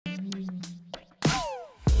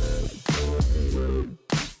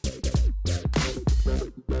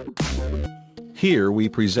Here we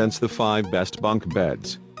presents the 5 best bunk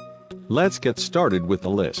beds. Let's get started with the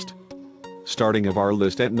list. Starting of our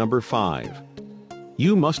list at number 5.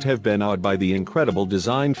 You must have been awed by the incredible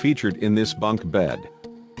design featured in this bunk bed.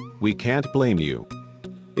 We can't blame you.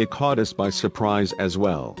 It caught us by surprise as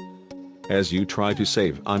well. As you try to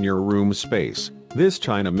save on your room space, this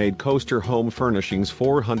China-made Coaster Home Furnishings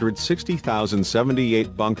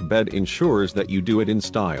 460,078 bunk bed ensures that you do it in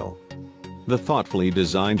style. The thoughtfully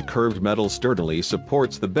designed curved metal sturdily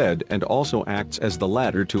supports the bed and also acts as the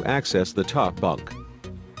ladder to access the top bunk.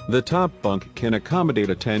 The top bunk can accommodate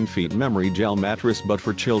a 10-feet memory gel mattress, but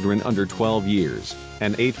for children under 12 years,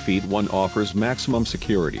 an 8-feet one offers maximum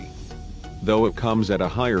security. Though it comes at a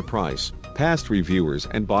higher price, past reviewers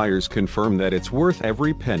and buyers confirm that it's worth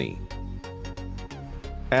every penny.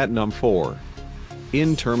 At number 4.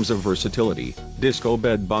 In terms of versatility, Disco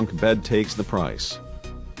Bed Bunk Bed takes the price.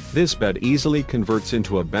 This bed easily converts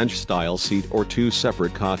into a bench-style seat or 2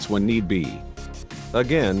 separate cots when need be.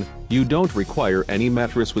 Again, you don't require any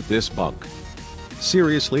mattress with this bunk.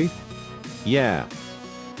 Seriously? Yeah.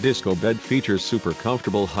 Disco Bed features super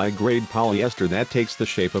comfortable high-grade polyester that takes the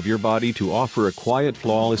shape of your body to offer a quiet,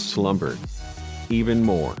 flawless slumber. Even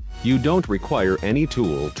more, you don't require any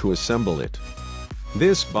tool to assemble it.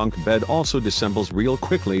 This bunk bed also disassembles real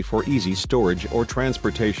quickly for easy storage or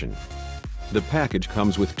transportation. The package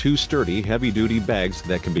comes with 2 sturdy heavy-duty bags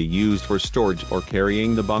that can be used for storage or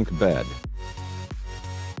carrying the bunk bed.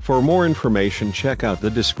 For more information, check out the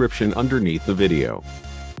description underneath the video.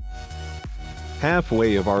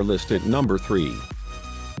 Halfway of our list at number 3.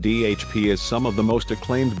 DHP is some of the most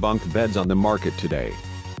acclaimed bunk beds on the market today.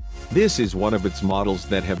 This is one of its models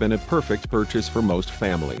that have been a perfect purchase for most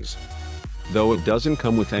families. Though it doesn't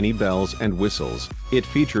come with any bells and whistles, it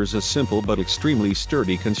features a simple but extremely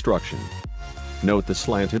sturdy construction. Note the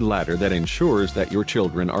slanted ladder that ensures that your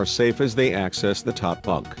children are safe as they access the top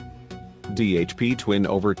bunk. DHP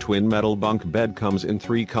Twin-Over-Full Metal Bunk Bed comes in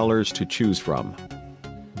 3 colors to choose from: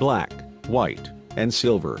 black, white, and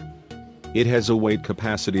silver. It has a weight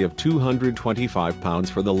capacity of 225 pounds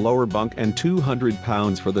for the lower bunk and 200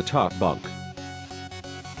 pounds for the top bunk.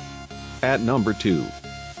 At number 2.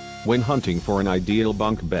 When hunting for an ideal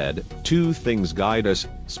bunk bed, 2 things guide us: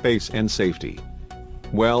 space and safety.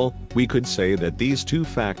 Well, we could say that these 2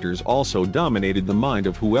 factors also dominated the mind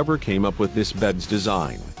of whoever came up with this bed's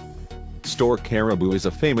design. Caribou is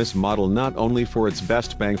a famous model not only for its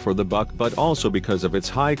best bang for the buck but also because of its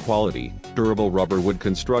high-quality, durable rubber wood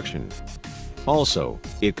construction. Also,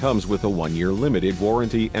 it comes with a 1-year limited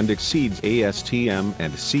warranty and exceeds ASTM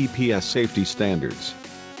and CPS safety standards.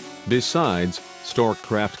 Besides,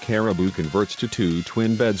 Storkcraft Caribou converts to 2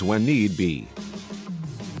 twin beds when need be.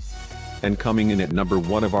 And coming in at number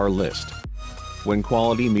 1 of our list. When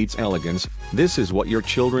quality meets elegance, this is what your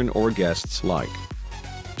children or guests like.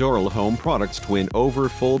 Doral Home Products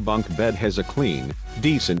Twin-Over-Full Bunk Bed has a clean,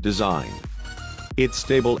 decent design. Its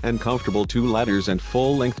stable and comfortable 2 ladders and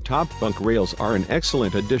full-length top bunk rails are an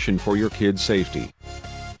excellent addition for your kids' safety.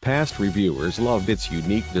 Past reviewers loved its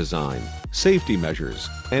unique design, safety measures,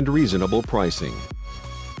 and reasonable pricing.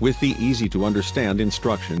 With the easy-to-understand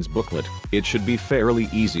instructions booklet, it should be fairly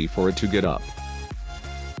easy for it to get up.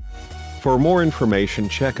 For more information,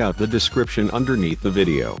 check out the description underneath the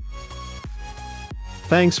video.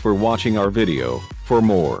 Thanks for watching our video. For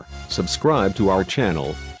more, subscribe to our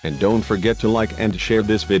channel, and don't forget to like and share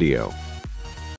this video.